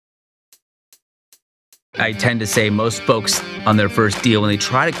I tend to say most folks on their first deal, when they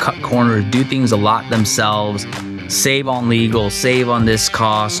try to cut corners, do things a lot themselves, save on legal, save on this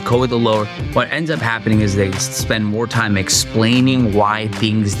cost, go with the lower, what ends up happening is they spend more time explaining why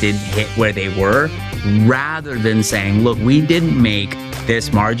things didn't hit where they were, rather than saying, look, we didn't make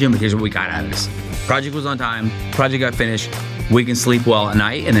this margin, but here's what we got out of this. Project was on time, project got finished, we can sleep well at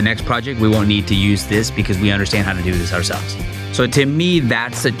night, and the next project, we won't need to use this because we understand how to do this ourselves. So to me,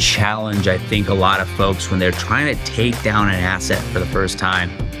 that's a challenge. I think a lot of folks, when they're trying to take down an asset for the first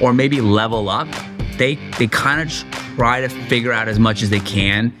time, or maybe level up, they kind of try to figure out as much as they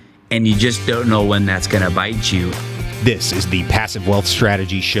can, and you just don't know when that's going to bite you. This is the Passive Wealth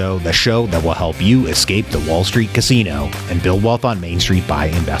Strategy Show, the show that will help you escape the Wall Street casino and build wealth on Main Street by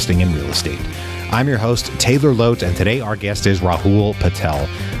investing in real estate. I'm your host, Taylor Lote, and today our guest is Rahul Patel.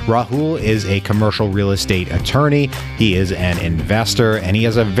 Rahul is a commercial real estate attorney. He is an investor, and he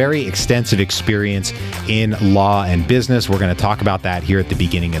has a very extensive experience in law and business. We're going to talk about that here at the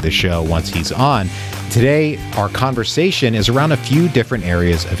beginning of the show once he's on. Today, our conversation is around a few different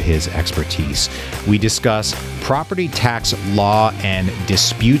areas of his expertise. We discuss property tax law and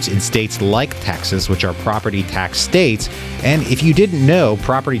disputes in states like Texas, which are property tax states. And if you didn't know,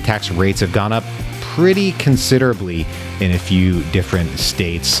 property tax rates have gone up pretty considerably in a few different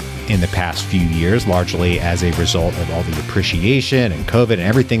states in the past few years, largely as a result of all the appreciation and COVID and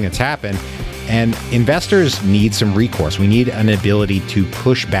everything that's happened. And investors need some recourse. We need an ability to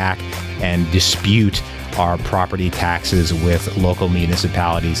push back and dispute our property taxes with local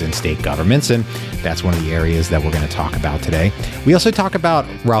municipalities and state governments. And that's one of the areas that we're going to talk about today. We also talk about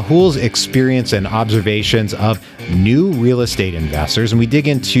Rahul's experience and observations of new real estate investors. And we dig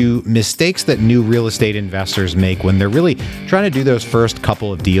into mistakes that new real estate investors make when they're really trying to do those first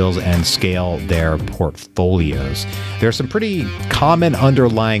couple of deals and scale their portfolios. There are some pretty common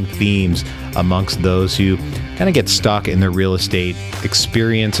underlying themes amongst those who kind of get stuck in their real estate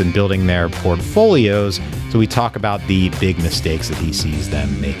experience and building their portfolios. So we talk about the big mistakes that he sees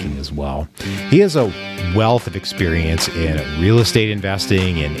them making as well. He has a wealth of experience in real estate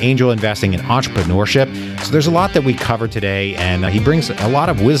investing, in angel investing, and entrepreneurship. So there's a lot that we cover today, and he brings a lot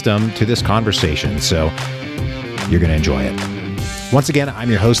of wisdom to this conversation. So you're going to enjoy it. Once again, I'm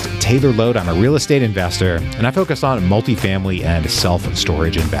your host, Taylor Lote. I'm a real estate investor, and I focus on multifamily and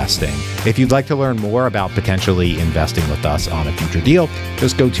self-storage investing. If you'd like to learn more about potentially investing with us on a future deal,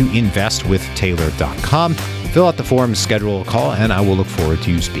 just go to investwithtaylor.com, fill out the form, schedule a call, and I will look forward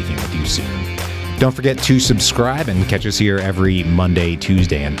to speaking with you soon. Don't forget to subscribe and catch us here every Monday,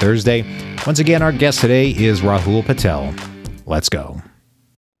 Tuesday, and Thursday. Once again, our guest today is Rahul Patel. Let's go.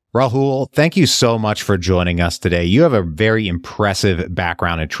 Rahul, thank you so much for joining us today. You have a very impressive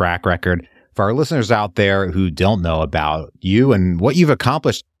background and track record. For our listeners out there who don't know about you and what you've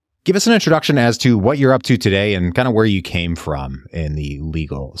accomplished, give us an introduction as to what you're up to today and kind of where you came from in the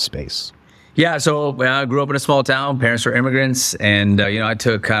legal space. Yeah, so I grew up in a small town. Parents were immigrants, and I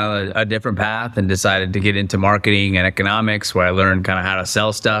took kind of a different path and decided to get into marketing and economics, where I learned kind of how to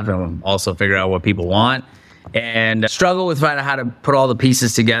sell stuff and also figure out what people want. And struggle with finding out how to put all the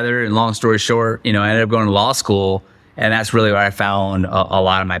pieces together. And long story short, I ended up going to law school, and that's really where I found a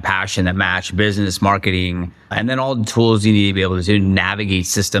lot of my passion that matched business, marketing, and then all the tools you need to be able to navigate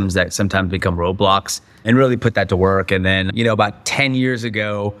systems that sometimes become roadblocks, and really put that to work. And then, about 10 years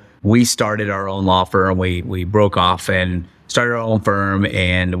ago, we started our own law firm. We broke off and started our own firm,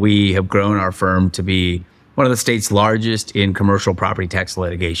 and we have grown our firm to be one of the state's largest in commercial property tax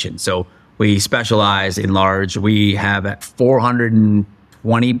litigation. So we specialize in large. We have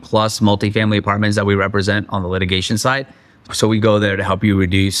 420 plus multifamily apartments that we represent on the litigation side. So we go there to help you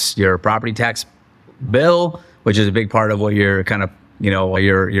reduce your property tax bill, which is a big part of what your kind of,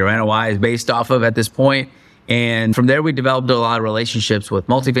 your NOI is based off of at this point. And from there, we developed a lot of relationships with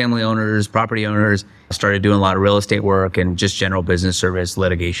multifamily owners, property owners, started doing a lot of real estate work and just general business service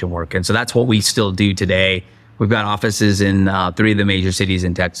litigation work. And so that's what we still do today. We've got offices in 3 of the major cities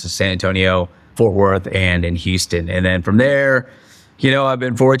in Texas: San Antonio, Fort Worth, and in Houston. And then from there, I've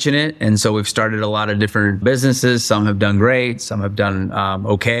been fortunate. And so we've started a lot of different businesses. Some have done great. Some have done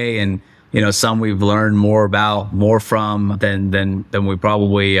okay. And, some we've learned more from than we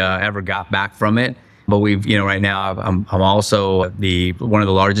probably ever got back from it. But we've, right now, I'm also one of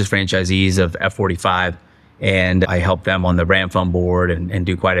the largest franchisees of F45, and I help them on the brand fund board and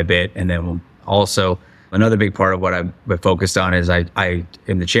do quite a bit. And then also, another big part of what I've been focused on is I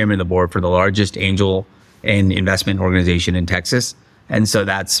am the chairman of the board for the largest angel and investment organization in Texas. And so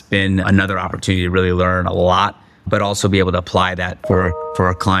that's been another opportunity to really learn a lot, but also be able to apply that for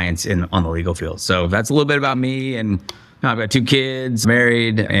our clients on the legal field. So that's a little bit about me and I've got 2 kids,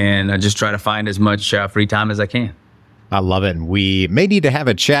 married, and I just try to find as much free time as I can. I love it. And we may need to have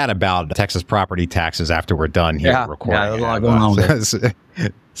a chat about Texas property taxes after we're done here recording. Yeah, there's a lot going on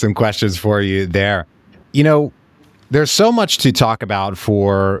there. Some questions for you there. There's so much to talk about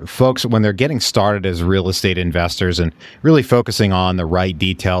for folks when they're getting started as real estate investors and really focusing on the right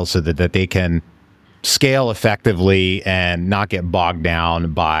details so that they can scale effectively and not get bogged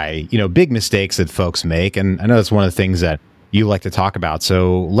down by, big mistakes that folks make. And I know that's one of the things that you like to talk about.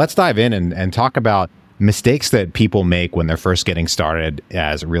 So let's dive in and talk about mistakes that people make when they're first getting started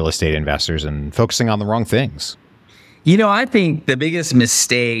as real estate investors and focusing on the wrong things. I think the biggest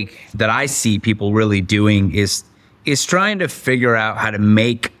mistake that I see people really doing is trying to figure out how to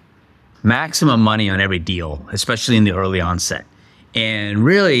make maximum money on every deal, especially in the early onset. And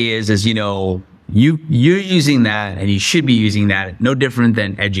really you're using that, and you should be using that, no different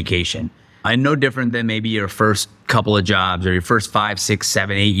than education. And no different than maybe your first couple of jobs or your first 5, 6,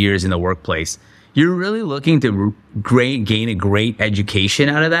 7, 8 years in the workplace. You're really looking to gain a great education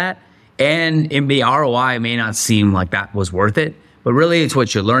out of that. And the ROI may not seem like that was worth it, but really it's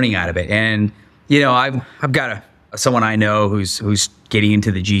what you're learning out of it. And, I've got someone I know who's getting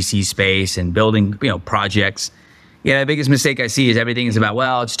into the GC space and building, projects. The biggest mistake I see is everything is about,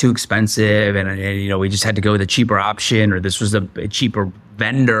 well, it's too expensive. And we just had to go with a cheaper option, or this was a cheaper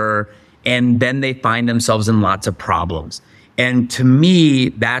vendor. And then they find themselves in lots of problems. And to me,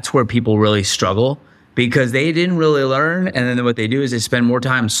 that's where people really struggle, because they didn't really learn. And then what they do is they spend more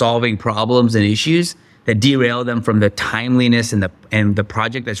time solving problems and issues that derail them from the timeliness and the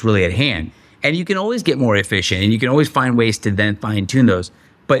project that's really at hand. And you can always get more efficient, and you can always find ways to then fine tune those.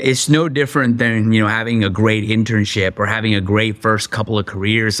 But it's no different than, having a great internship or having a great first couple of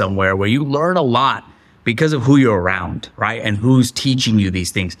careers somewhere where you learn a lot because of who you're around, right? And who's teaching you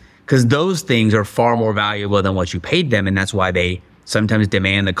these things. Because those things are far more valuable than what you paid them. And that's why they sometimes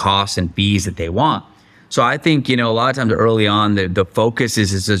demand the costs and fees that they want. So I think, a lot of times early on, the focus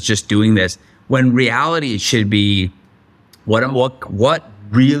is just doing this, when reality it should be, what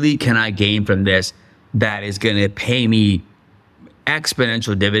really can I gain from this that is going to pay me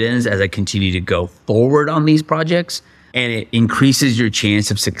exponential dividends as I continue to go forward on these projects? And it increases your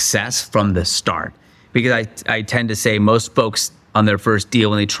chance of success from the start. Because I tend to say most folks on their first deal,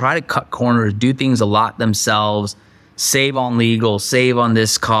 when they try to cut corners, do things a lot themselves, save on legal, save on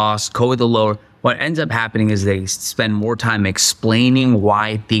this cost, go with the lower, what ends up happening is they spend more time explaining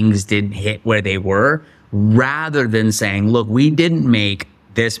why things didn't hit where they were, rather than saying, look, we didn't make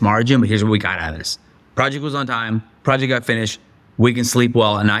this margin, but here's what we got out of this. Project was on time, project got finished, we can sleep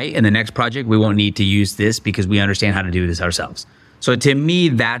well at night, and the next project, we won't need to use this because we understand how to do this ourselves. So to me,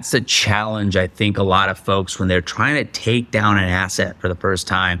 that's a challenge. I think a lot of folks, when they're trying to take down an asset for the first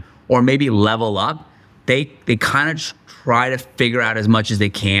time, or maybe level up, they kind of try to figure out as much as they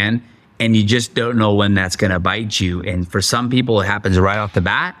can, and you just don't know when that's going to bite you. And for some people, it happens right off the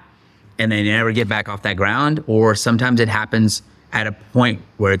bat, and they never get back off that ground. Or sometimes it happens at a point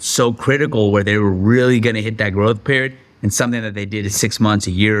where it's so critical, where they were really going to hit that growth period, and something that they did 6 months,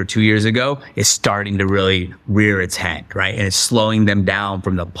 a year, or 2 years ago is starting to really rear its head, right? And it's slowing them down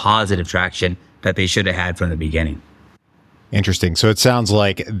from the positive traction that they should have had from the beginning. Interesting. So it sounds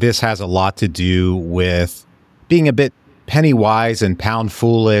like this has a lot to do with being a bit penny wise and pound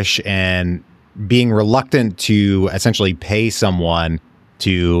foolish, and being reluctant to essentially pay someone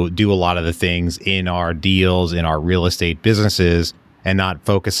to do a lot of the things in our deals, in our real estate businesses, and not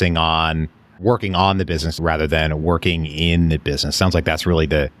focusing on working on the business rather than working in the business. Sounds like that's really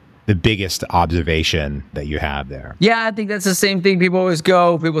the biggest observation that you have there. Yeah, I think that's the same thing. People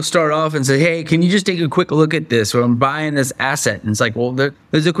start off and say, hey, can you just take a quick look at this? Or I'm buying this asset. And it's like, well,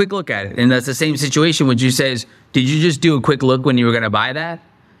 there's a quick look at it. And that's the same situation when you says, did you just do a quick look when you were going to buy that?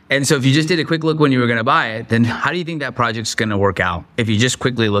 And so if you just did a quick look when you were going to buy it, then how do you think that project's going to work out? If you just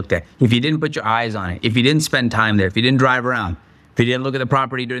quickly looked at it, if you didn't put your eyes on it, if you didn't spend time there, if you didn't drive around, if you didn't look at the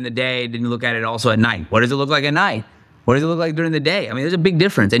property during the day, didn't look at it also at night. What does it look like at night? What does it look like during the day? I mean, there's a big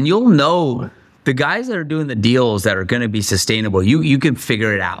difference. And you'll know the guys that are doing the deals that are going to be sustainable, you can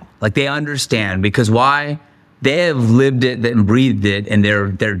figure it out. Like, they understand, because why? They have lived it and breathed it, and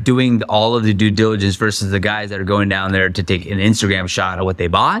they're doing all of the due diligence, versus the guys that are going down there to take an Instagram shot of what they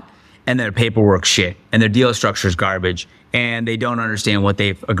bought, and their paperwork shit, and their deal structure is garbage, and they don't understand what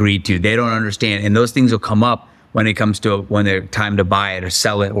they've agreed to. They don't understand, and those things will come up when it comes to when they're time to buy it or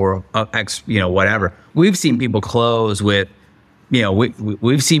sell it or whatever. We've seen people close with,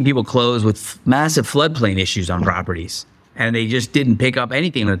 we've seen people close with massive floodplain issues on properties, and they just didn't pick up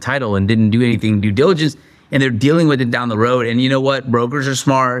anything on the title and didn't do anything due diligence, and they're dealing with it down the road. And you know what? Brokers are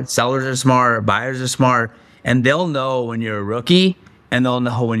smart, sellers are smart, buyers are smart, and they'll know when you're a rookie and they'll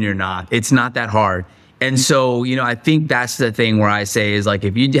know when you're not. It's not that hard. And so, I think that's the thing where I say is like,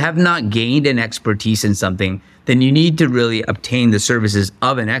 if you have not gained an expertise in something, then you need to really obtain the services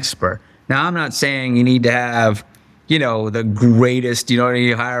of an expert. Now, I'm not saying you need to have, the greatest,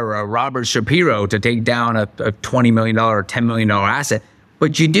 you hire a Robert Shapiro to take down a $20 million or $10 million asset,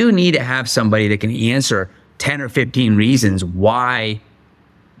 but you do need to have somebody that can answer 10 or 15 reasons why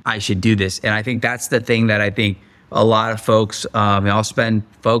I should do this. And I think that's the thing that I think a lot of folks, I'll spend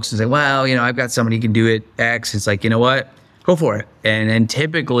folks and say, well, I've got somebody who can do it X. It's like, you know what, go for it. And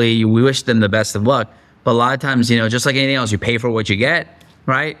typically we wish them the best of luck. But a lot of times, just like anything else, you pay for what you get,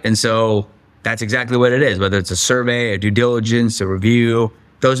 right? And so that's exactly what it is, whether it's a survey, a due diligence, a review.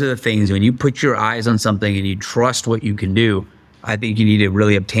 Those are the things when you put your eyes on something and you trust what you can do, I think you need to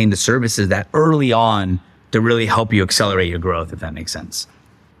really obtain the services that early on to really help you accelerate your growth, if that makes sense.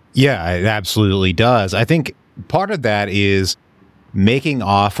 Yeah, it absolutely does. I think part of that is making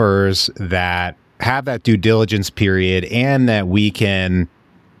offers that have that due diligence period and that we can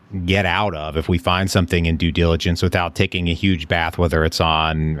get out of if we find something in due diligence without taking a huge bath, whether it's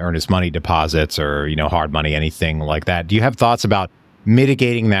on earnest money deposits or, hard money, anything like that. Do you have thoughts about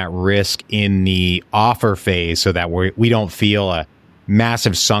mitigating that risk in the offer phase so that we don't feel a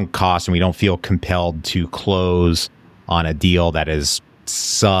massive sunk cost and we don't feel compelled to close on a deal that is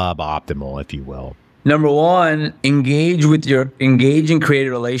suboptimal, if you will? Number one, engage and create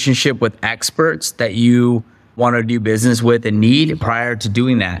a relationship with experts that you want to do business with and need prior to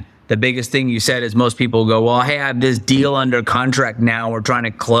doing that. The biggest thing you said is most people go, well, hey, I have this deal under contract now. We're trying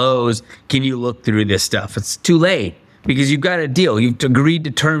to close. Can you look through this stuff? It's too late because you've got a deal. You've agreed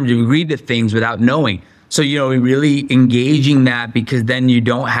to terms. You've agreed to things without knowing. So, really engaging that, because then you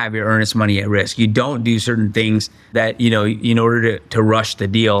don't have your earnest money at risk. You don't do certain things that, in order to rush the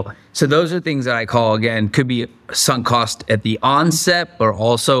deal. So those are things that I call, again, could be sunk cost at the onset, or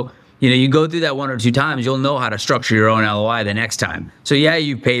also, you go through that one or two times, you'll know how to structure your own LOI the next time. So yeah,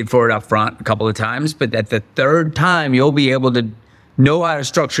 you paid for it up front a couple of times, but at the third time, you'll be able to know how to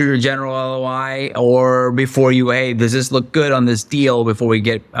structure your general LOI, or before hey, does this look good on this deal before we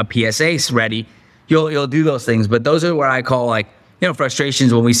get a PSA ready? You'll do those things. But those are what I call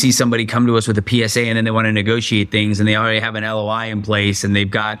frustrations when we see somebody come to us with a PSA and then they want to negotiate things and they already have an LOI in place and they've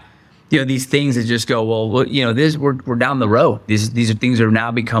got, these things that just go, well, this we're down the road. These are things that have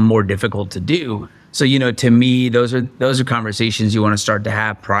now become more difficult to do. So, to me, those are conversations you want to start to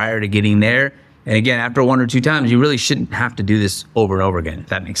have prior to getting there. And again, after one or two times, you really shouldn't have to do this over and over again, if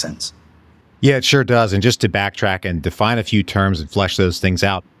that makes sense. Yeah, it sure does. And just to backtrack and define a few terms and flesh those things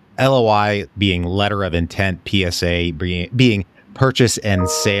out, LOI being letter of intent, PSA being purchase and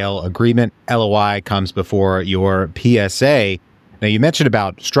sale agreement. LOI comes before your PSA. Now, you mentioned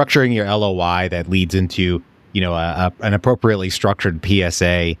about structuring your LOI that leads into, an appropriately structured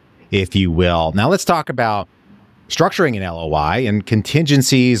PSA, if you will. Now, let's talk about structuring an LOI and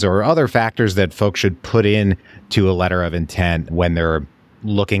contingencies or other factors that folks should put in to a letter of intent when they're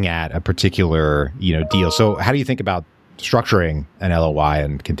looking at a particular, deal. So how do you think about structuring an LOI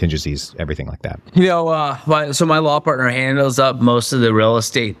and contingencies, everything like that? So my law partner handles up most of the real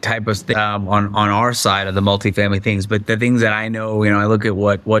estate type of stuff on our side of the multifamily things. But the things that I know, I look at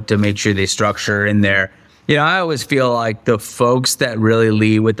what to make sure they structure in there. I always feel like the folks that really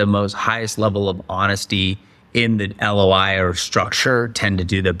lead with the most highest level of honesty in the LOI or structure tend to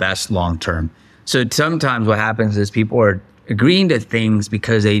do the best long term. So sometimes what happens is people are agreeing to things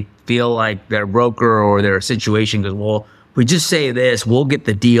because they feel like their broker or their situation goes, well, we just say this, we'll get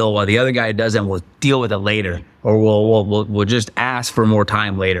the deal, while the other guy doesn't, we'll deal with it later, or we'll just ask for more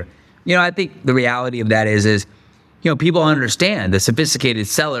time later. I think the reality of that is people understand. The sophisticated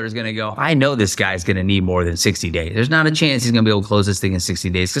seller is going to go, I know this guy's going to need more than 60 days. There's not a chance he's going to be able to close this thing in 60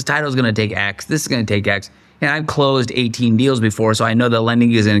 days because title is going to take X, this is going to take X. And I've closed 18 deals before, so I know the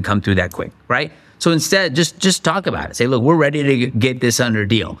lending is going to come through that quick, right? So instead, just talk about it. Say, look, we're ready to get this under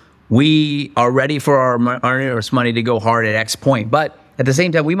deal. We are ready for our earnest money to go hard at X point. But at the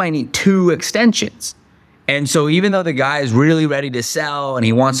same time, we might need 2 extensions. And so even though the guy is really ready to sell and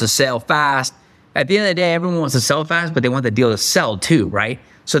he wants to sell fast, at the end of the day, everyone wants to sell fast, but they want the deal to sell too, right?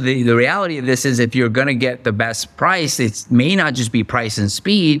 So the reality of this is if you're going to get the best price, it may not just be price and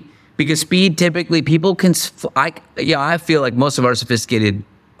speed, because speed typically people can, I feel like most of our sophisticated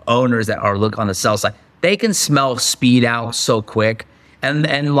owners that are look on the sell side, they can smell speed out so quick. And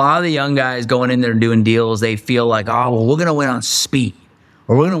a lot of the young guys going in there doing deals, they feel like, oh, well, we're going to win on speed,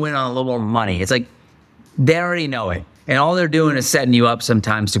 or we're going to win on a little more money. It's like, they already know it. And all they're doing is setting you up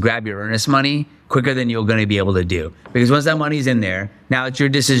sometimes to grab your earnest money quicker than you're going to be able to do. Because once that money's in there, now it's your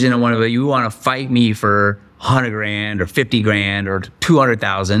decision on you want to fight me for 100 grand or 50 grand or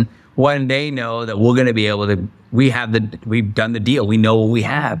 200,000 when they know that we're going to be able to, we've done the deal. We know what we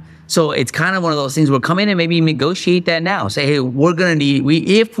have. So it's kind of one of those things where come in and maybe negotiate that now. Say, hey, we're going to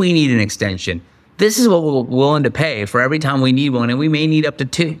if we need an extension, this is what we're willing to pay for every time we need one. And we may need up to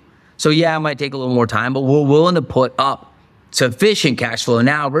 2. So yeah, it might take a little more time, but we're willing to put up sufficient cash flow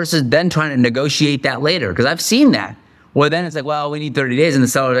now versus then trying to negotiate that later. Because I've seen that. Well, then it's like, well, we need 30 days. And the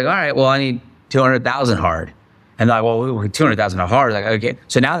seller's like, all right, well, I need 200,000 hard. And they're like, well, 200,000 hard. Like, okay.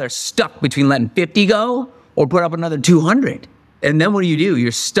 So now they're stuck between letting 50 go or put up another 200. And then what do?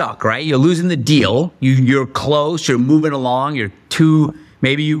 You're stuck, right? You're losing the deal. You're close. You're moving along.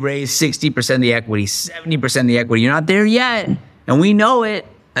 Maybe you raise 60% of the equity, 70% of the equity. You're not there yet. And we know it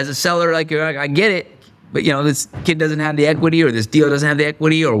as a seller, like, you're like, I get it. But this kid doesn't have the equity or this deal doesn't have the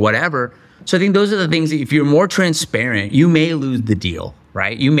equity or whatever. So I think those are the things that if you're more transparent, you may lose the deal,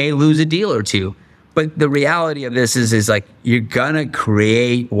 right? You may lose a deal or two. But the reality of this is like, you're going to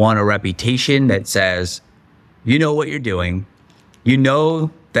create a reputation that says, you know what you're doing. You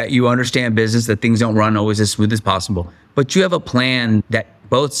know that you understand business, that things don't run always as smooth as possible. But you have a plan that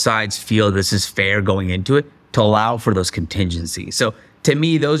both sides feel this is fair going into it to allow for those contingencies. So to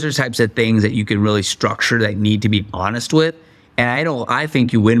me, those are types of things that you can really structure that need to be honest with. And I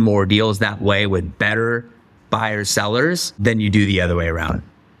think you win more deals that way with better buyers, sellers than you do the other way around.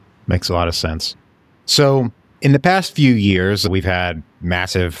 Makes a lot of sense. So in the past few years, we've had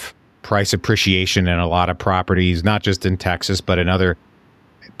massive price appreciation in a lot of properties, not just in Texas, but in other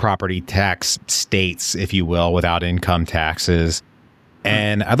property tax states, if you will, without income taxes.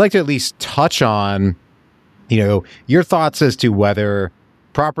 And I'd like to at least touch on, your thoughts as to whether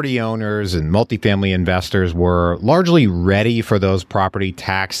property owners and multifamily investors were largely ready for those property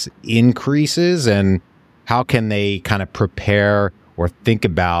tax increases, and how can they kind of prepare or think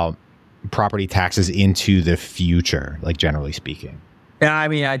about property taxes into the future, like generally speaking? Yeah, I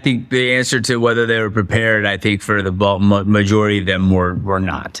mean, I think the answer to whether they were prepared, I think for the majority of them were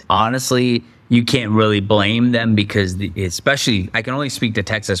not. Honestly, you can't really blame them because especially, I can only speak to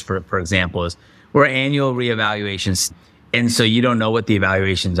Texas, for example, is we're annual reevaluations. And so you don't know what the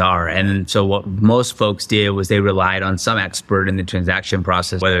evaluations are. And so what most folks did was they relied on some expert in the transaction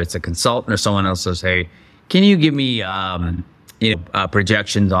process, whether it's a consultant or someone else to say, can you give me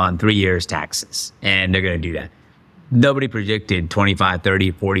projections on 3 years taxes? And they're going to do that. Nobody predicted 25,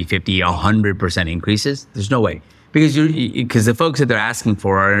 30, 40, 50, 100% increases. There's no way. Because the folks that they're asking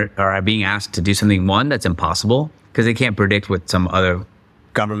for are being asked to do something, one, that's impossible, because they can't predict what some other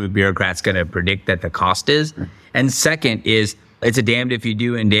government bureaucrat's going to predict that the cost is. And second is, it's a damned if you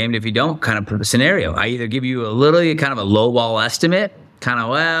do and damned if you don't kind of scenario. I either give you literally kind of a lowball estimate, kind of,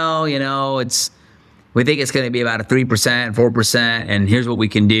 we think it's going to be about a 3%, 4%, and here's what we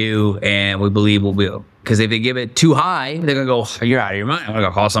can do, and we believe we'll be. Because if they give it too high, they're going to go, you're out of your mind. I'm going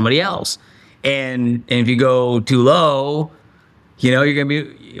to call somebody else. And if you go too low, you're going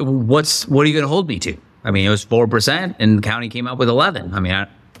to be, what are you going to hold me to? I mean, it was 4%, and the county came up with 11. I mean,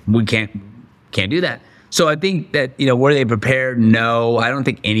 we can't do that. So I think that, were they prepared? No, I don't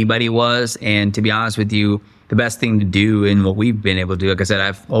think anybody was. And to be honest with you, the best thing to do and what we've been able to do, like I said, I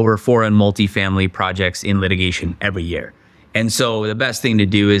have over 4 multifamily projects in litigation every year. And so the best thing to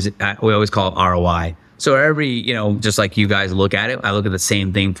do is, we always call it ROI. So every, just like you guys look at it, I look at the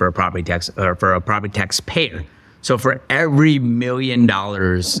same thing for a property tax or for a property tax payer. So for every $1 million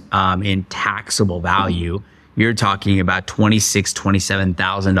in taxable value, you're talking about $26,000,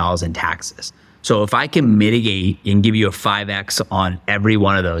 $27,000 in taxes. So if I can mitigate and give you a 5X on every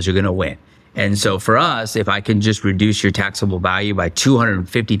one of those, you're going to win. And so for us, if I can just reduce your taxable value by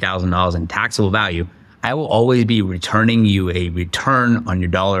 $250,000 in taxable value, I will always be returning you a return on your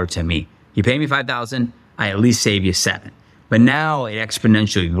dollar to me. You pay me $5,000, I at least save you $7,000. But now it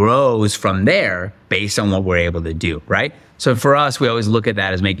exponentially grows from there based on what we're able to do, right? So for us, we always look at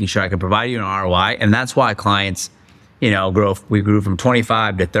that as making sure I can provide you an ROI. And that's why clients, we grew from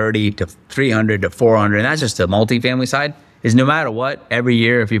 25 to 30 to 300 to 400. And that's just the multifamily side, is no matter what, every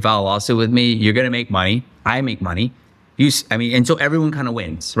year, if you file a lawsuit with me, you're going to make money. I make money. And so everyone kind of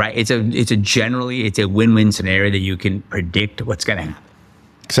wins, right? It's a win-win scenario that you can predict what's going to happen.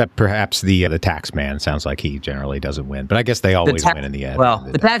 Except perhaps the tax man sounds like he generally doesn't win, but I guess they always win in the end. Well,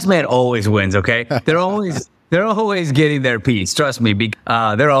 the tax man always wins. Okay, they're always getting their piece. Trust me,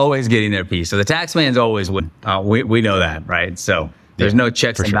 they're always getting their piece. So the tax man's always win. We know that, right? So there's no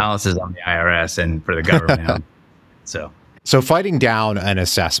checks and balances on the IRS and for the government. So fighting down an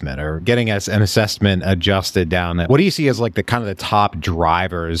assessment or getting an assessment adjusted down, what do you see as like the kind of the top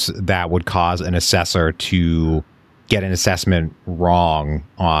drivers that would cause an assessor to get an assessment wrong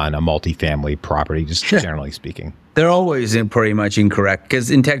on a multifamily property, just generally speaking? They're always pretty much incorrect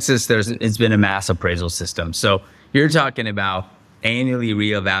because in Texas, it's been a mass appraisal system. So you're talking about annually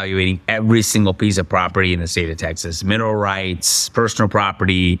reevaluating every single piece of property in the state of Texas, mineral rights, personal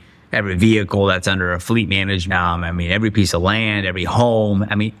property, every vehicle that's under a fleet management. Every piece of land, every home,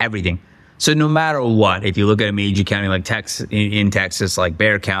 everything. So no matter what, if you look at a major county like Texas, in Texas, like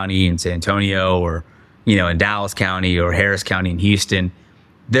Bexar County in San Antonio, or, in Dallas County or Harris County in Houston,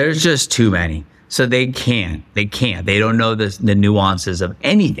 there's just too many. So they don't know the nuances of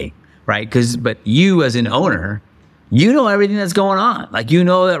anything, right? But you as an owner, you know everything that's going on. Like,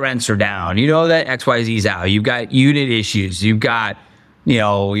 that rents are down. You know that XYZ's out. You've got unit issues. You've got,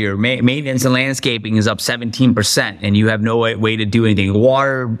 your maintenance and landscaping is up 17% and you have no way to do anything.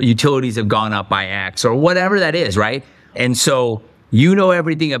 Water utilities have gone up by X or whatever that is, right? And so you know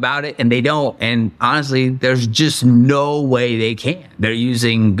everything about it and they don't. And honestly, there's just no way they can. They're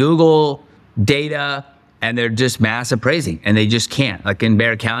using Google data and they're just mass appraising and they just can't. Like in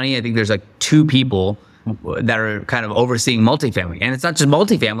Bexar County, I think there's like 2 people that are kind of overseeing multifamily. And it's not just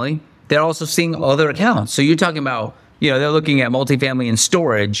multifamily, they're also seeing other accounts. So you're talking about, they're looking at multifamily and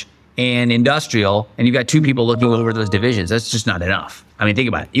storage and industrial, and you've got 2 people looking over those divisions. That's just not enough. Think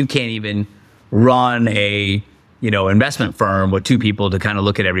about it. You can't even run a, investment firm with 2 people to kind of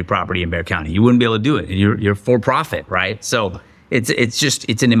look at every property in Bexar County. You wouldn't be able to do it. You're for profit, right? So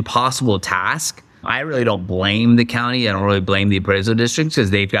it's an impossible task. I really don't blame the county. I don't really blame the appraisal districts because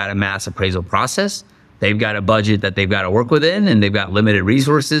they've got a mass appraisal process. They've got a budget that they've got to work within, and they've got limited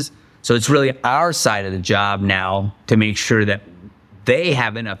resources. So it's really our side of the job now to make sure that they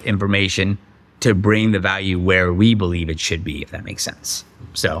have enough information to bring the value where we believe it should be, if that makes sense.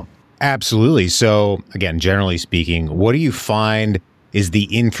 So absolutely. So again, generally speaking, what do you find is the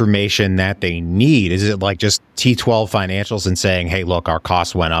information that they need? Is it like just T12 financials and saying, hey, look, our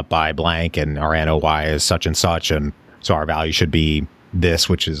costs went up by blank and our NOI is such and such, and so our value should be this,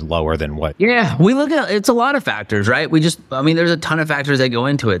 which is lower than what? Yeah, we look at, it's a lot of factors, right? There's a ton of factors that go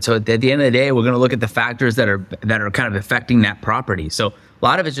into it. So at the end of the day, we're going to look at the factors that are kind of affecting that property. So a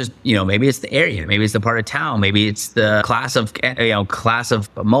lot of it's just, maybe it's the area, maybe it's the part of town, maybe it's the class of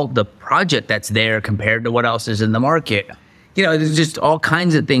the project that's there compared to what else is in the market. There's just all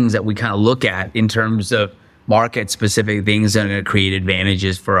kinds of things that we kind of look at in terms of market specific things that are going to create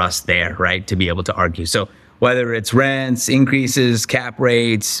advantages for us there, right? To be able to argue. So whether it's rents, increases, cap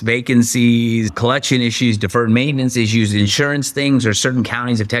rates, vacancies, collection issues, deferred maintenance issues, insurance things, or certain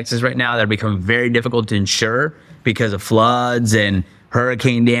counties of Texas right now that are becoming very difficult to insure because of floods and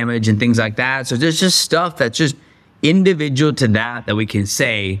hurricane damage and things like that. So there's just stuff that's just individual to that we can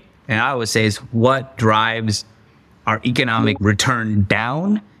say, and I always say is what drives our economic return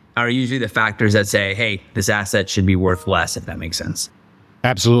down are usually the factors that say, hey, this asset should be worth less, if that makes sense.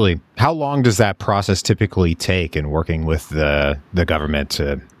 Absolutely. How long does that process typically take in working with the government?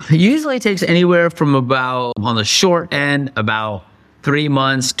 It usually takes anywhere from about, on the short end, about 3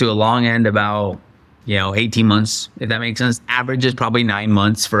 months to a long end, about 18 months, if that makes sense. Average is probably 9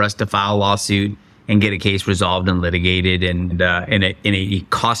 months for us to file a lawsuit and get a case resolved and litigated and in a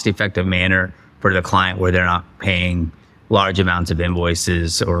cost-effective manner for the client where they're not paying large amounts of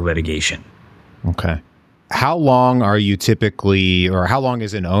invoices or litigation. Okay. How long are you typically, or how long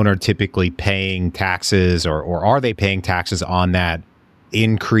is an owner typically paying taxes, or are they paying taxes on that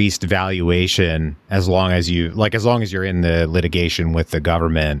increased valuation as long as you're in the litigation with the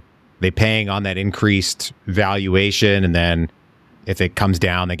government? They paying on that increased valuation, and then if it comes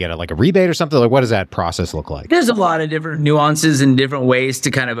down, they get a rebate or something? Like, what does that process look like? There's a lot of different nuances and different ways to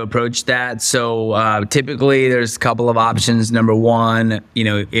kind of approach that. So typically there's a couple of options. Number one,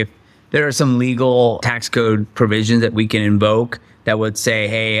 if there are some legal tax code provisions that we can invoke that would say,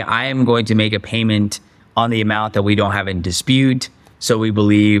 hey, I am going to make a payment on the amount that we don't have in dispute. So we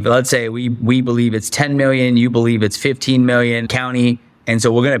believe, let's say we believe it's 10 million, you believe it's 15 million county. And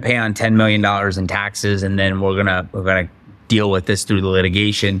so we're going to pay on $10 million in taxes, and then we're going to deal with this through the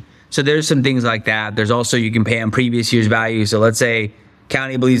litigation. So there's some things like that. There's also, you can pay on previous year's value. So let's say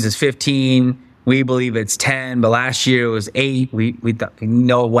county believes it's 15, we believe it's 10, but last year it was 8. We thought,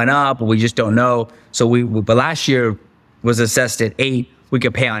 it went up, but we just don't know. So but last year was assessed at 8. We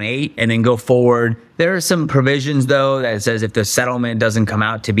could pay on 8 and then go forward. There are some provisions though that says if the settlement doesn't come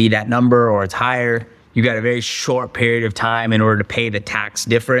out to be that number or it's higher, you got a very short period of time in order to pay the tax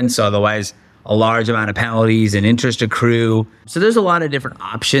difference. Otherwise, a large amount of penalties and interest accrue. So there's a lot of different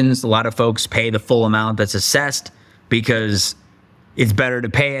options. A lot of folks pay the full amount that's assessed because it's better to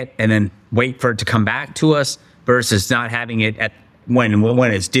pay it and then wait for it to come back to us versus not having it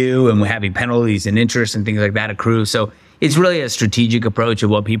when it's due, and having penalties and interest and things like that accrue. So it's really a strategic approach of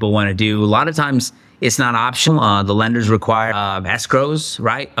what people want to do. A lot of times it's not optional. The lenders require escrows,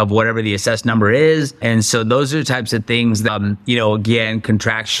 right, of whatever the assessed number is. And so those are the types of things that, again,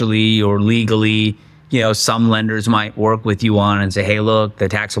 contractually or legally, some lenders might work with you on and say, hey, look, the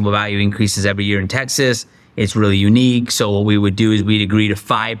taxable value increases every year in Texas. It's really unique. So what we would do is we'd agree to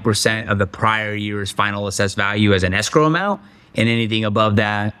 5% of the prior year's final assessed value as an escrow amount. And anything above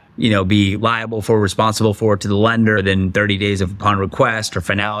that, be responsible for to the lender within 30 days upon request or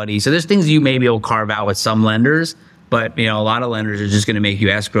finality. So there's things you may be able to carve out with some lenders, but a lot of lenders are just going to make you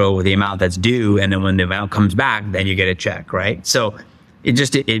escrow with the amount that's due. And then when the amount comes back, then you get a check, right? So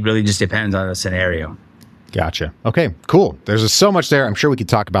it really just depends on the scenario. Gotcha. Okay, cool. There's so much there. I'm sure we could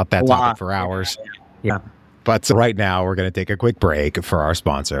talk about that topic for hours. Yeah. But right now we're going to take a quick break for our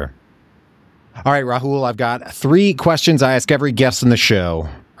sponsor. All right, Rahul, I've got 3 questions I ask every guest on the show.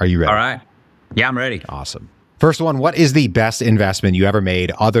 Are you ready? All right. Yeah, I'm ready. Awesome. First one, what is the best investment you ever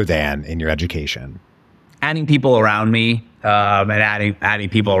made other than in your education? Adding people around me and adding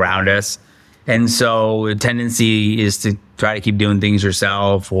people around us. And so the tendency is to try to keep doing things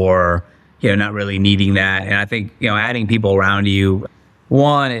yourself or, not really needing that. And I think, adding people around you,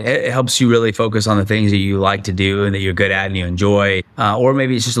 one, it helps you really focus on the things that you like to do and that you're good at and you enjoy. Or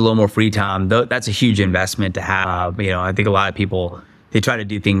maybe it's just a little more free time. That's a huge investment to have. I think a lot of people, they try to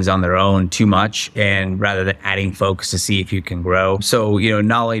do things on their own too much, and rather than adding folks to see if you can grow. So,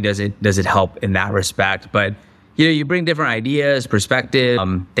 not only does it help in that respect, but you bring different ideas, perspective,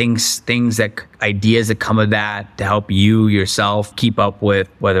 ideas that come of that to help you yourself keep up with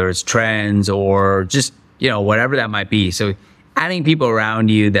whether it's trends or just, whatever that might be. So adding people around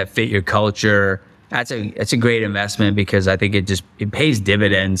you that fit your culture, that's a great investment, because I think it pays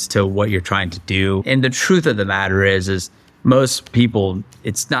dividends to what you're trying to do. And the truth of the matter is most people,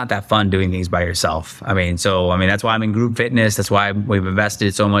 it's not that fun doing things by yourself. That's why I'm in group fitness. That's why we've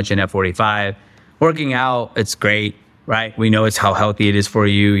invested so much in F45. Working out, it's great, right? We know it's how healthy it is for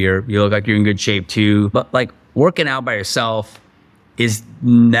you. You look like you're in good shape too. But like working out by yourself is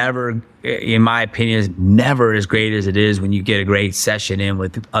never, in my opinion, is never as great as it is when you get a great session in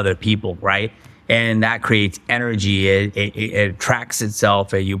with other people, right? And that creates energy. It attracts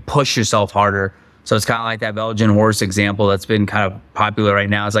itself, and you push yourself harder. So it's kind of like that Belgian horse example that's been kind of popular right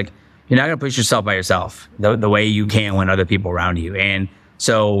now. It's like, you're not going to push yourself by yourself the way you can when other people around you. And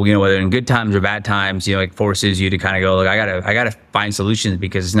so, whether in good times or bad times, it forces you to kind of go, look, I gotta find solutions,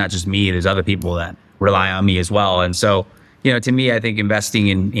 because it's not just me. There's other people that rely on me as well. And so, to me, I think investing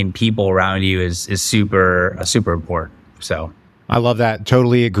in people around you is super important. So I love that.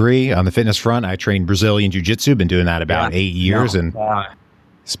 Totally agree. On the fitness front, I train Brazilian Jiu-Jitsu, been doing that about 8 years. And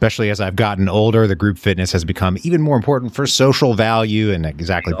especially as I've gotten older, the group fitness has become even more important for social value and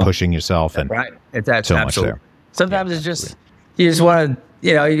pushing yourself. And right. It's so absolutely much there. Sometimes it's just, you just want to,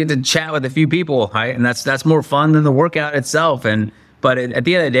 you get to chat with a few people, right? And that's more fun than the workout itself. But at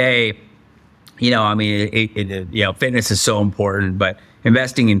the end of the day, fitness is so important, but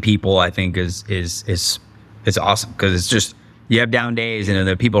investing in people, I think, is awesome, because it's just, you have down days, and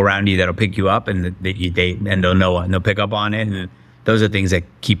there are people around you that'll pick you up, and they'll know, and they'll pick up on it, and those are things that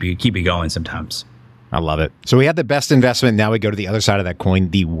keep you going sometimes. I love it. So we had the best investment. Now we go to the other side of that coin,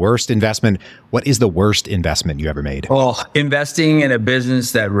 the worst investment. What is the worst investment you ever made? Well, investing in a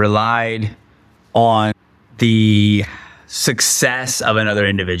business that relied on the success of another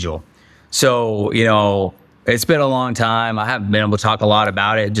individual. So, it's been a long time. I haven't been able to talk a lot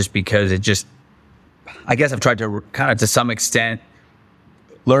about it, just because I guess I've tried to kind of, to some extent,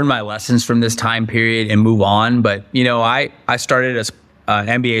 learn my lessons from this time period and move on. But, I started an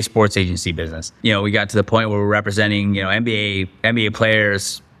NBA sports agency business. We got to the point where we're representing, NBA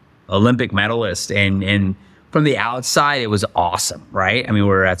players, Olympic medalists, and from the outside, it was awesome, right?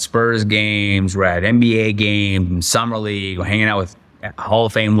 We're at Spurs games, we're at NBA games, Summer League, we're hanging out with Hall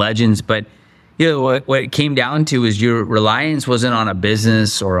of Fame legends. But, what it came down to is your reliance wasn't on a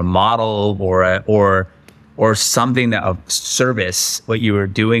business or a model or something that of service. What you were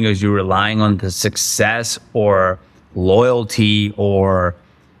doing is you were relying on the success or loyalty or,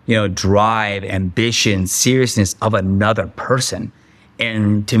 drive, ambition, seriousness of another person.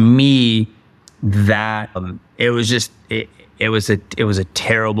 And to me, that it was a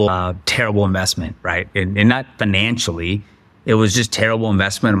terrible investment, right? And not financially, it was just terrible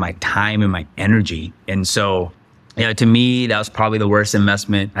investment of my time and my energy. And so, to me, that was probably the worst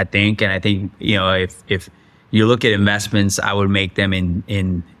investment, I think. And I think, if you look at investments, I would make them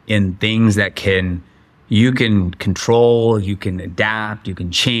in things that can, you can control, you can adapt, you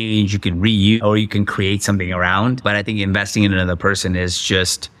can change, you can reuse, or you can create something around. But I think investing in another person is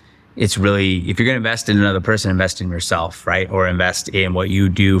just, it's really, if you're going to invest in another person, invest in yourself, right? Or invest in what you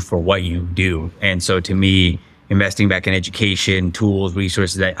do for what you do. And so to me, investing back in education, tools,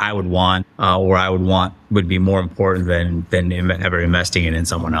 resources that I would want, would be more important than ever investing in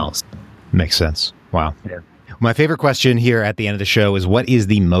someone else. Makes sense. Wow. Yeah. My favorite question here at the end of the show is, what is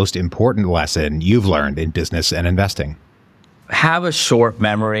the most important lesson you've learned in business and investing? Have a short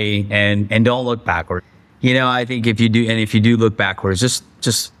memory and don't look backward. I think if you do look backwards,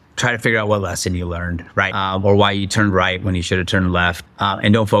 just try to figure out what lesson you learned, right? Or why you turned right when you should have turned left.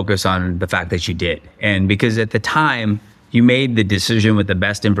 And don't focus on the fact that you did. And because at the time, you made the decision with the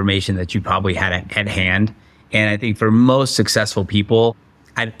best information that you probably had at hand. And I think for most successful people,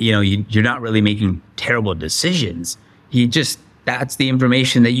 you're not really making terrible decisions. That's the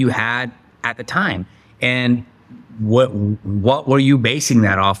information that you had at the time. And what were you basing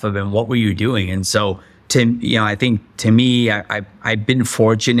that off of, and what were you doing? And so I think to me, I've been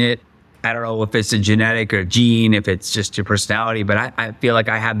fortunate. I don't know if it's a genetic or gene, if it's just your personality, but I feel like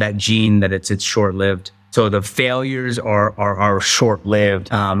I have that gene that it's short-lived. So the failures are short-lived,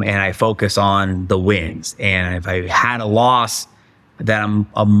 and I focus on the wins. And if I had a loss, that I'm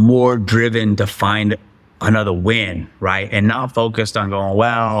more driven to find another win, right? And not focused on going,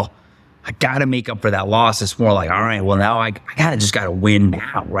 well, I got to make up for that loss. It's more like, all right, well, now I got to win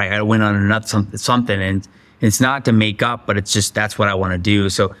now, right? I got to win on another something. And it's not to make up, but it's just, that's what I want to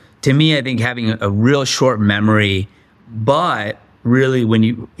do. So to me, I think having a real short memory, but really when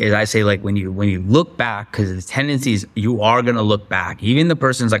you look back, because the tendency is you are going to look back. Even the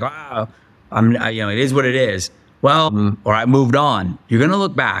person's like, oh, it is what it is. Well, or I moved on. You're going to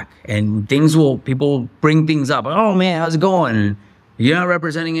look back and people bring things up. Oh man, how's it going? You're not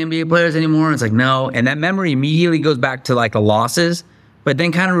representing NBA players anymore. It's like, no. And that memory immediately goes back to like the losses, but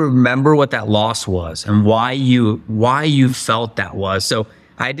then kind of remember what that loss was and why you felt that was. So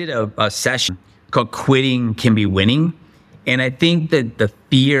I did a session called Quitting Can Be Winning. And I think that the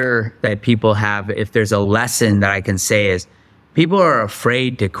fear that people have, if there's a lesson that I can say, is people are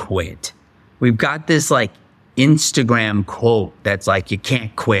afraid to quit. We've got this like Instagram quote that's like, you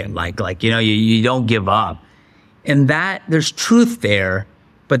can't quit, you don't give up. And that there's truth there,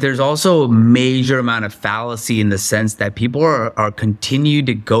 but there's also a major amount of fallacy in the sense that people are continue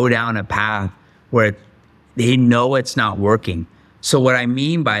to go down a path where they know it's not working. So what I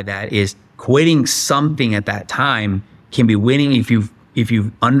mean by that is quitting something at that time can be winning if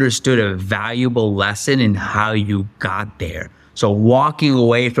you've understood a valuable lesson in how you got there. So walking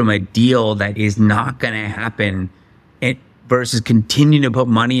away from a deal that is not going to happen versus continuing to put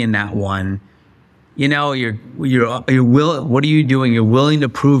money in that one, you're what are you doing? You're willing to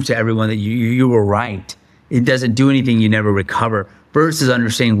prove to everyone that you were right. It doesn't do anything. You never recover, versus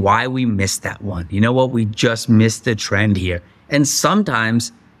understanding why we missed that one. You know what? We just missed the trend here. And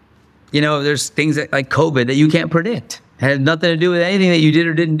sometimes, there's things like COVID that you can't predict. It had nothing to do with anything that you did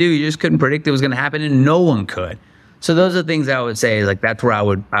or didn't do. You just couldn't predict it was going to happen, and no one could. So those are things I would say, like, that's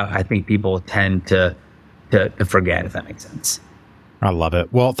where I think people tend to forget, if that makes sense. I love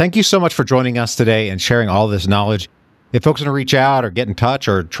it. Well, thank you so much for joining us today and sharing all this knowledge. If folks want to reach out or get in touch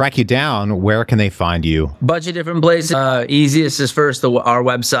or track you down, where can they find you? Bunch of different places. Easiest is first our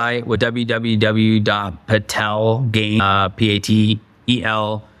website with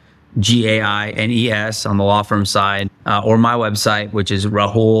www.patelgaines, PATELGAINES on the law firm side, or my website, which is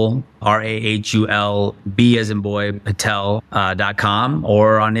Rahul, RAHULB as in boy, Patel.com,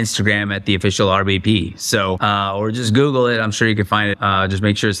 or on Instagram at the official RBP. So, or just Google it. I'm sure you can find it. Just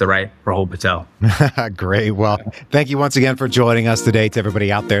make sure it's the right Rahul Patel. Great. Well, thank you once again for joining us today. To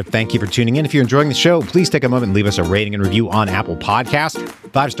everybody out there, thank you for tuning in. If you're enjoying the show, please take a moment and leave us a rating and review on Apple Podcasts.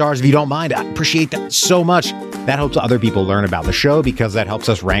 5 stars if you don't mind. I appreciate that so much. That helps other people learn about the show because that helps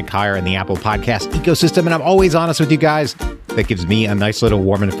us rank higher in the Apple Podcast ecosystem. And I'm always honest with you guys. That gives me a nice little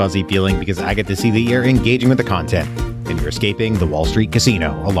warm and fuzzy feeling because I get to see that you're engaging with the content and you're escaping the Wall Street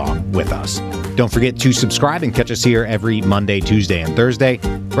casino along with us. Don't forget to subscribe and catch us here every Monday, Tuesday, and Thursday.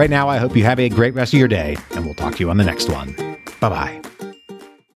 Right now, I hope you have a great rest of your day, and we'll talk to you on the next one. Bye-bye.